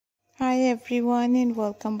everyone, and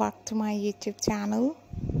welcome back to my YouTube channel.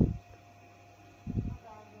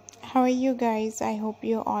 How are you guys? I hope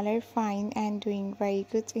you all are fine and doing very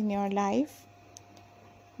good in your life.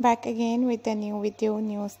 Back again with a new video,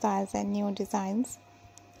 new styles and new designs.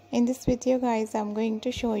 In this video guys, I'm going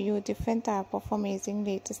to show you different type of amazing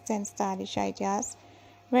latest and stylish ideas.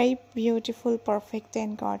 Very beautiful, perfect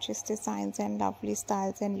and gorgeous designs and lovely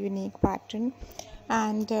styles and unique pattern.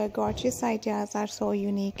 And gorgeous ideas are so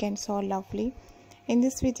unique and so lovely. In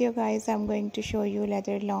this video guys, I'm going to show you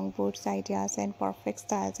leather long boots ideas and perfect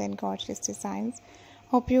styles and gorgeous designs.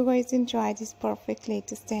 Hope you guys enjoy this perfect,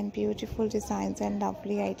 latest and beautiful designs and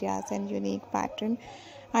lovely ideas and unique pattern.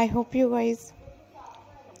 I hope you guys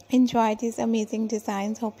enjoy these amazing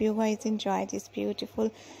designs. Hope you guys enjoy this beautiful,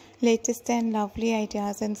 latest and lovely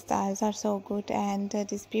ideas and styles are so good, and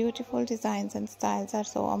these beautiful designs and styles are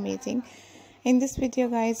so amazing. In this video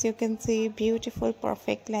guys, you can see beautiful,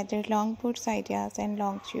 perfect leather long boots ideas and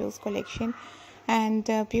long shoes collection, and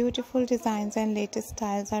beautiful designs and latest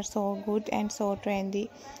styles are so good and so trendy.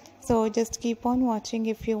 So just keep on watching.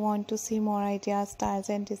 If you want to see more ideas,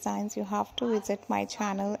 styles and designs, you have to visit my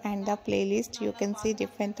channel and the playlist. You can see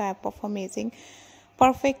different type of amazing,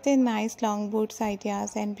 perfect and nice long boots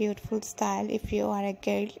ideas and beautiful style. If you are a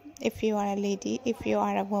girl, if you are a lady, if you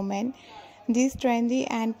are a woman, these trendy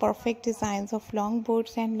and perfect designs of long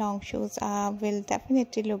boots and long shoes will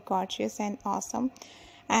definitely look gorgeous and awesome.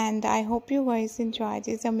 And I hope you guys enjoy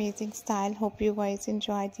this amazing style. Hope you guys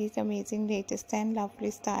enjoy these amazing latest and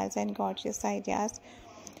lovely styles and gorgeous ideas.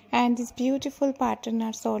 And this beautiful pattern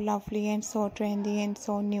are so lovely and so trendy and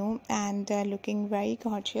so new, and looking very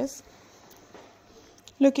gorgeous,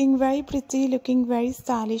 looking very pretty, looking very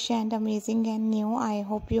stylish and amazing and new. I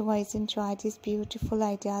hope you guys enjoy these beautiful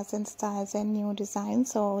ideas and styles and new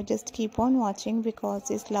designs. So just keep on watching, because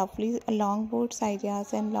these lovely long boots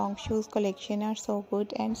ideas and long shoes collection are so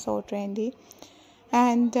good and so trendy,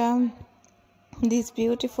 and these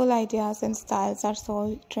beautiful ideas and styles are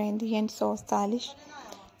so trendy and so stylish.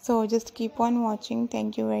 So just keep on watching.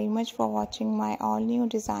 Thank you very much for watching my all new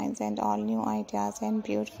designs and all new ideas and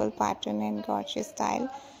beautiful pattern and gorgeous style.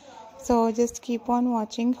 So just keep on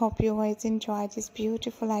watching. Hope you guys enjoy these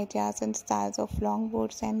beautiful ideas and styles of long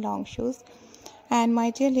boots and long shoes. And my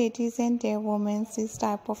dear ladies and dear women, this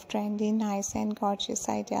type of trendy, nice and gorgeous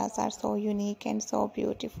ideas are so unique and so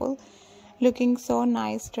beautiful, looking so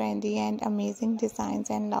nice, trendy and amazing designs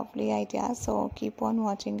and lovely ideas. So keep on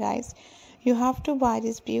watching guys. You have to buy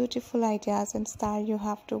these beautiful ideas and style. You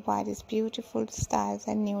have to buy these beautiful styles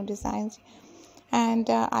and new designs. And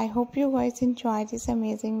I hope you guys enjoy this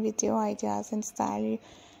amazing video ideas and style.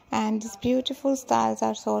 And these beautiful styles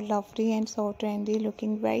are so lovely and so trendy,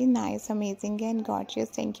 looking very nice, amazing and gorgeous.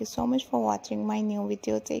 Thank you so much for watching my new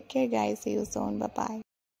video. Take care guys. See you soon. Bye bye.